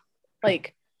 Yeah.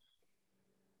 Like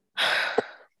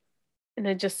and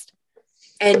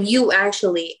And you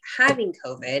actually having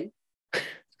COVID,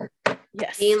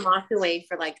 yes. being locked away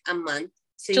for like a month.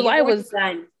 So July was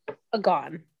done.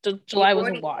 Gone. July was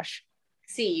a wash.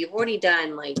 See, you've already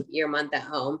done like your month at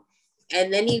home.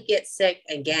 And then you get sick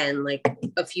again, like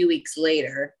a few weeks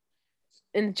later.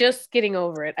 And just getting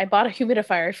over it. I bought a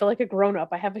humidifier. I feel like a grown up.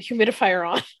 I have a humidifier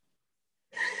on.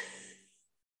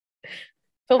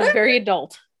 Feel very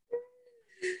adult.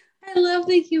 I love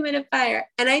the humidifier.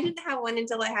 And I didn't have one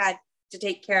until I had to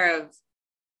take care of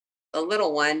a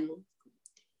little one.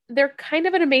 They're kind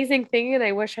of an amazing thing, and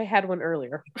I wish I had one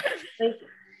earlier.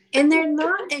 And they're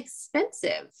not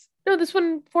expensive. No, this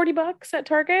one $40 at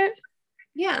Target.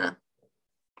 Yeah.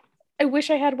 I wish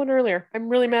I had one earlier. I'm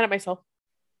really mad at myself.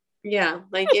 Yeah.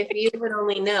 Like if you would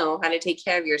only know how to take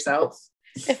care of yourself.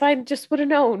 If I just would have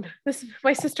known.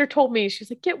 My sister told me, she's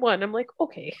like, get one. I'm like,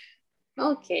 okay.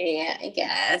 Okay, I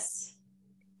guess.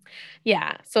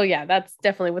 Yeah. So yeah, that's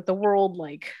definitely with the world,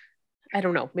 like, I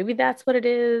don't know. Maybe that's what it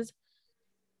is.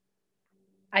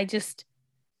 I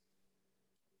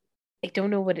don't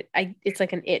know what it's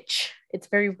like an itch. It's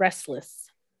very restless.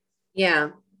 Yeah.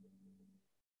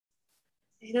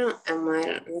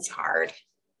 It's hard.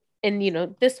 And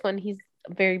this one, he's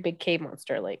a very big cave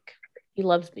monster. Like he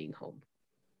loves being home.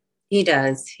 He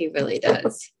does. He really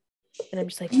does. And I'm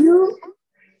just like, do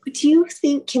you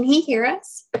think, can he hear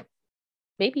us?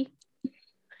 Maybe.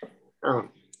 Oh,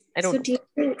 I don't know. Do you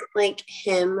think like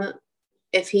him,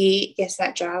 if he gets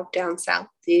that job down south,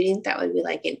 do you think that would be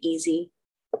like an easy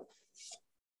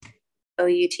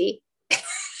OUT?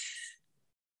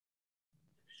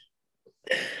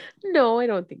 No, I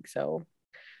don't think so.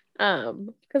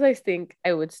 Because I think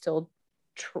I would still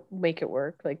make it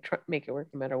work, like make it work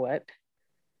no matter what,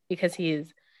 because he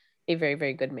is a very,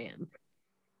 very good man.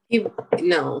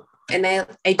 No, and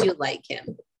I do like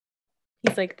him.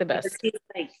 He's like the best.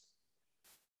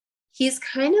 He's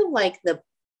kind of like that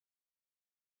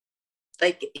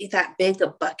big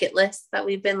bucket list that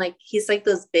we've been like, he's like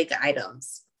those big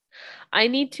items. I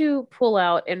need to pull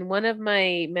out in one of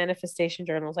my manifestation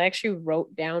journals. I actually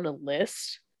wrote down a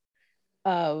list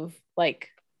of like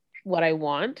what I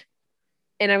want.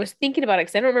 And I was thinking about it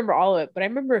because I don't remember all of it, but I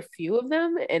remember a few of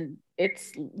them, and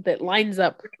that lines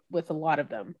up with a lot of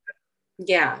them.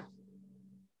 Yeah.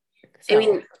 So. I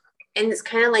mean, and it's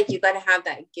kind of like you got to have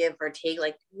that give or take.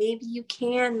 Like maybe you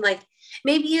can, like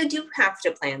maybe you do have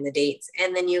to plan the dates,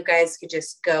 and then you guys could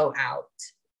just go out.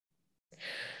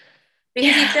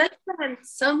 Because he does plan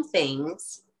some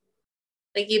things.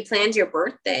 Like you planned your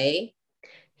birthday.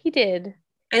 He did.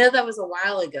 I know that was a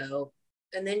while ago.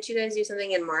 And then did you guys do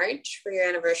something in March for your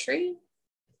anniversary?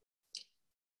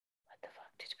 What the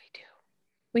fuck did we do?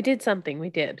 We did something. We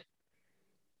did.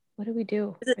 What did we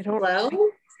do? Was it slow?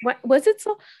 What was it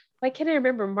so? Why can't I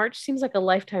remember? March seems like a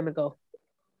lifetime ago.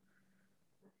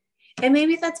 And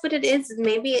maybe that's what it is.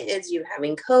 Maybe it is you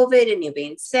having COVID and you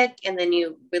being sick, and then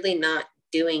you really not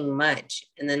doing much.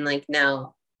 And then like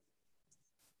now,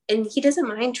 and he doesn't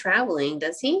mind traveling,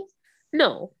 does he?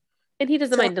 No. And he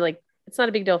doesn't mind to like, it's not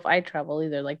a big deal if I travel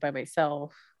either, like by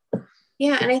myself.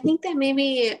 Yeah. And I think that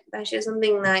maybe that's just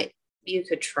something that you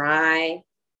could try.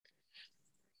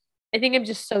 I think I'm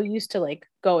just so used to like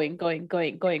going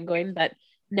that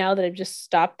now that I've just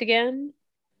stopped again.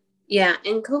 Yeah.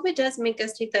 And COVID does make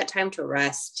us take that time to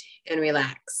rest and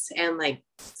relax and like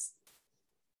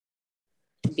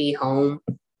be home.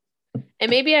 And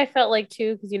maybe I felt like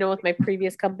too, because with my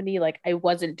previous company, like I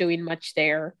wasn't doing much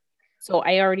there. So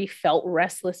I already felt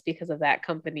restless because of that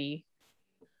company.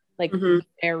 Like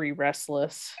very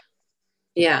restless.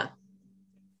 Yeah.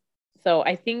 So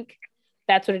I think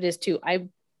that's what it is too. I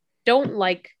don't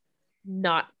like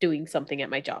not doing something at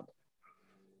my job.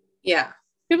 Yeah.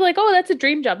 People are like, oh, that's a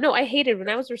dream job. No, I hated when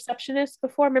I was a receptionist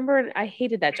before. Remember, I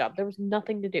hated that job. There was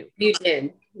nothing to do. You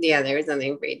did. Yeah, there was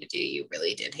nothing for you to do. You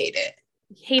really did hate it.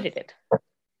 Hated it.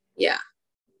 Yeah.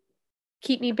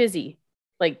 Keep me busy.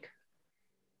 Like,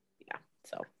 yeah.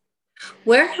 So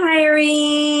we're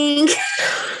hiring.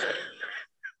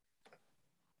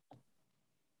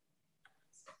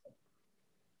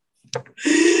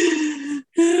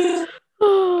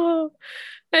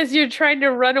 As you're trying to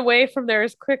run away from there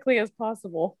as quickly as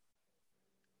possible.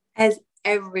 As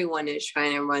everyone is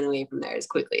trying to run away from there as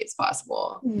quickly as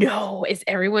possible. No, is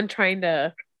everyone trying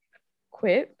to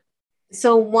quit?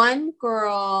 So one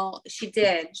girl, she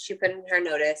put in her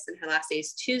notice and her last day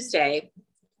is Tuesday.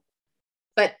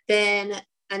 But then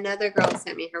another girl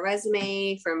sent me her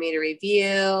resume for me to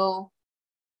review.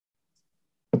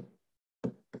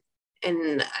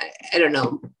 And I don't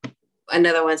know.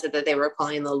 Another one said that they were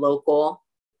calling the local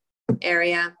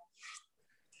area.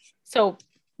 So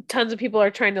tons of people are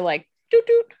trying to like doot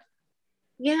doot.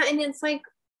 Yeah, and it's like,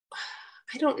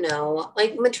 I don't know.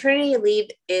 Like maternity leave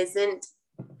isn't,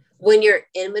 when you're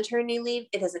in maternity leave,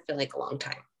 it doesn't feel like a long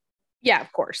time. Yeah,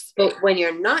 of course. But when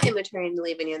you're not in maternity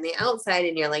leave and you're on the outside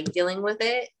and you're like dealing with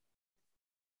it,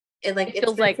 it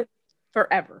feels like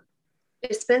forever.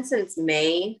 It's been since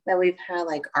May that we've had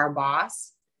like our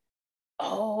boss.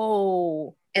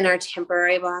 Oh. And our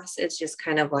temporary boss is just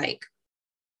kind of like,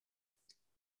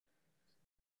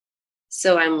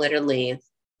 so I'm literally,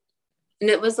 and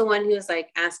it was the one who was like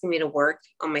asking me to work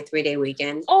on my 3-day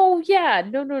weekend. Oh yeah.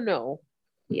 No.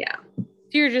 Yeah. So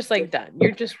you're just like done.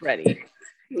 You're just ready.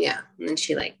 Yeah. And then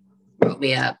she like wrote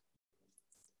me up.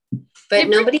 But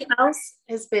nobody else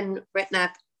has been written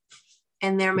up,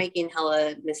 and they're making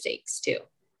hella mistakes too.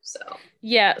 So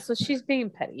yeah, so she's being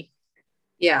petty.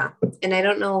 Yeah. And I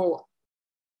don't know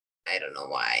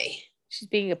why. She's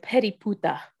being a petty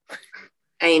puta.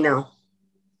 I know.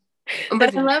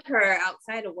 But I love her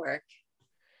outside of work.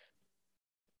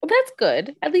 Well, that's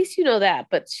good. At least you know that.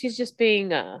 But she's just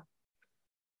being I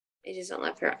just don't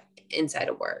love her inside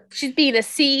of work. She's being a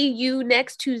see you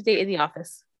next Tuesday in the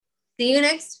office. See you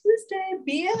next Tuesday,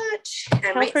 bitch.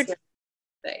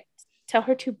 Tell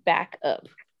her to back up.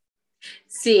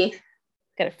 See.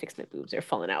 Gotta fix my boobs. They're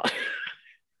falling out.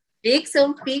 Fix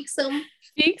them.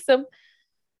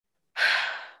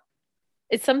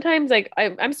 It's sometimes like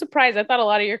I'm surprised. I thought a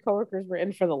lot of your coworkers were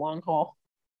in for the long haul.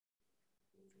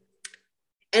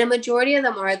 And a majority of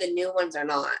them are. The new ones are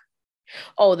not.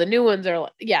 Oh, the new ones are,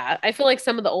 yeah. I feel like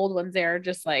some of the old ones there are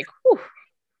just like, whew.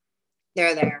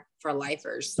 They're there for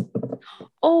lifers.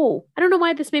 Oh, I don't know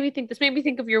why this made me think. This made me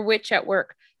think of your witch at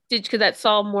work. Because that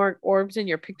saw more orbs in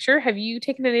your picture. Have you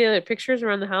taken any other pictures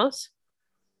around the house?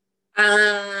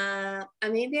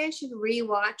 Maybe I should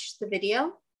rewatch the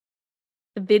video.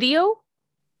 The video?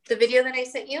 The video that I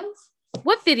sent you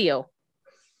What video?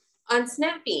 on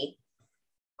Snappy.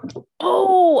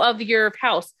 Oh, of your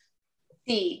house.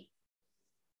 See,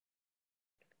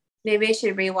 maybe I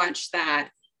should rewatch that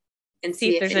and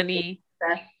See if there's any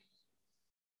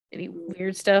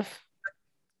weird stuff.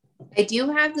 I do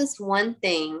have this one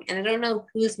thing, and I don't know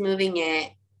who's moving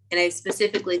it. And I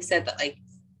specifically said that, like,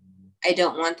 I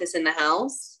don't want this in the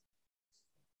house.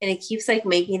 And it keeps, like,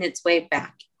 making its way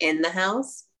back in the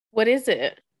house. What is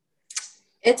it?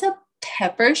 It's a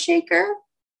pepper shaker.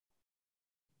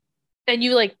 And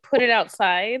you, like, put it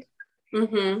outside?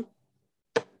 Mm-hmm.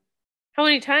 How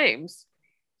many times?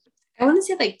 I want to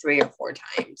say, like, 3 or 4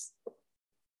 times.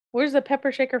 Where's the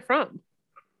pepper shaker from?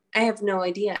 I have no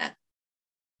idea.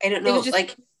 I don't know.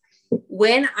 Like,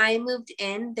 when I moved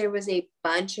in, there was a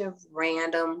bunch of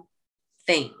random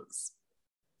things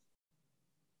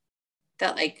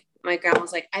that, like, my grandma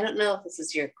was like, I don't know if this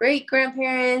is your great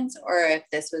grandparents or if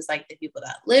this was like the people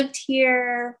that lived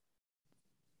here.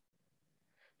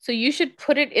 So you should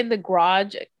put it in the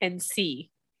garage and see.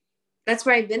 That's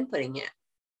where I've been putting it.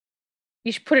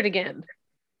 You should put it again.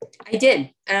 I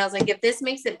did. And I was like, if this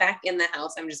makes it back in the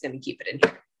house, I'm just going to keep it in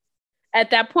here.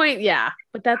 At that point, yeah.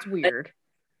 But that's weird.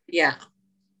 Yeah.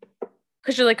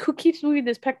 Because you're like, who keeps moving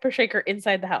this pepper shaker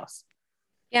inside the house?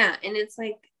 Yeah. And it's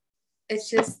like, it's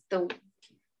just I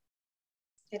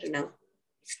don't know.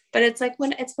 But it's like,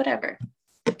 it's whatever.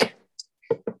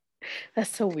 That's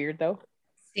so weird, though.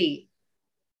 See.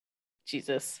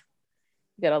 Jesus.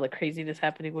 You got all the craziness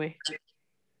happening way.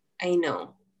 I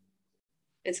know.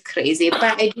 It's crazy.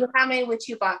 But I do have my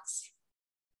witchy box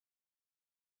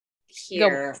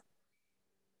here. Go.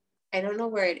 I don't know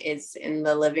where it is in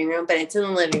the living room, but it's in the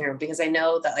living room because I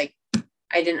know that, like,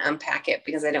 I didn't unpack it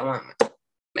because I don't want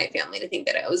my family to think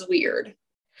that it was weird.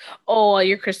 Oh,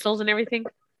 your crystals and everything?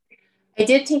 I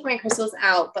did take my crystals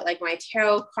out, but, like, my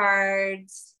tarot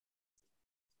cards,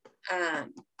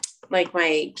 like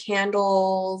my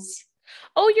candles.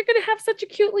 Oh, you're going to have such a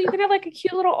cute, you can have like a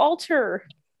cute little altar.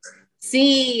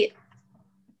 See,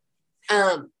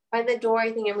 by the door,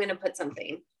 I think I'm going to put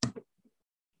something.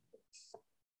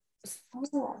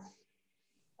 Oh.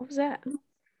 What was that?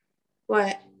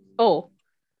 What? Oh.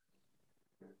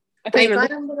 I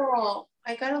got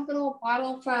a little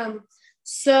bottle from,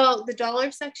 so the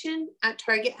dollar section at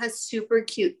Target has super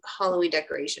cute Halloween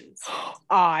decorations.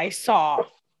 I saw.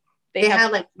 They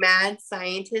have like mad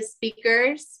scientist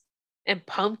speakers. And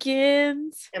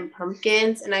pumpkins. And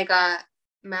I got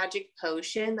magic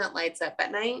potion that lights up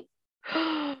at night.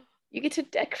 You get to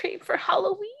decorate for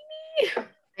Halloween.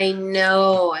 I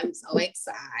know. I'm so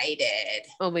excited.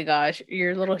 Oh my gosh.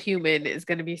 Your little human is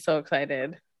going to be so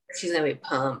excited. She's going to be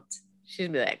pumped. She's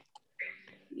going to be like,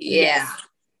 yeah. Yes.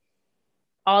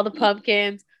 All the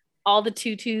pumpkins, all the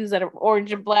tutus that are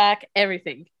orange and black,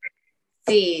 everything.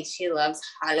 See, she loves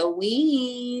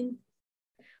Halloween.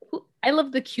 I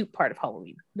love the cute part of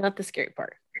Halloween, not the scary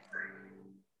part.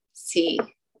 See,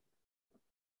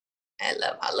 I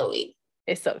love Halloween.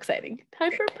 It's so exciting.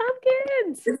 Time for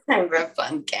pumpkins. It's time for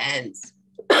pumpkins.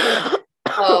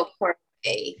 Oh, poor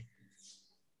Faye.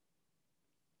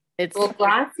 It's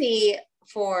Glossy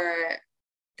for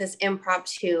this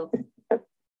impromptu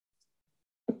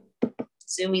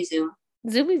Zoomy Zoom.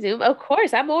 Zoomy Zoom. Of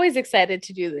course. I'm always excited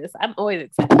to do this. I'm always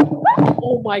excited.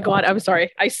 Oh my God. I'm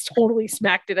sorry. I totally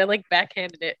smacked it. I like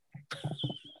backhanded it.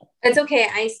 It's okay.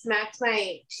 I smacked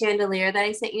my chandelier that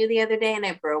I sent you the other day and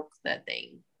I broke the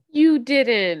thing. You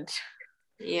didn't.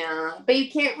 Yeah. But you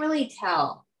can't really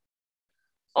tell.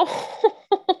 Oh,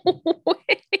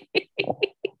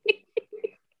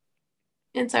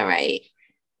 it's all right.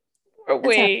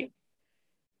 Wait.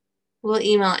 We'll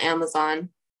email Amazon.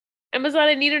 Amazon,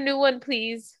 I need a new one,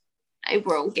 please. I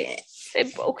broke it. I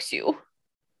broke you.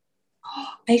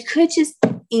 I could just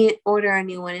order a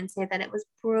new one and say that it was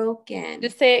broken.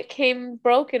 Just say it came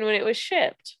broken when it was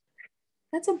shipped.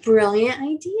 That's a brilliant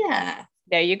idea.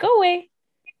 There you go, way.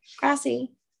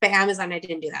 Grassy. But Amazon, I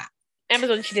didn't do that.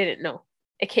 Amazon, she didn't know.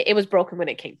 It was broken when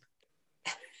it came.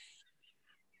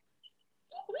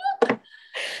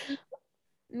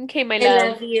 Okay, my love. I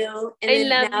love you. And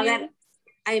now that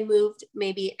I moved,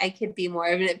 maybe I could be more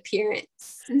of an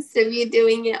appearance instead of you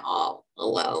doing it all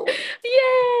alone.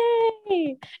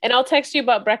 Yay! And I'll text you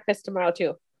about breakfast tomorrow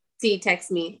too. See,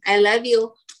 text me. I love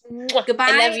you. Mwah. Goodbye,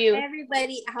 I love you.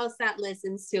 everybody else that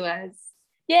listens to us.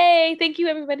 Yay! Thank you,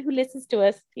 everybody who listens to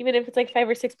us, even if it's like 5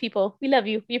 or 6 people. We love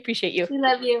you. We appreciate you. We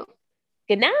love you.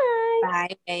 Good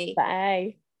night. Bye.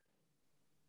 Bye.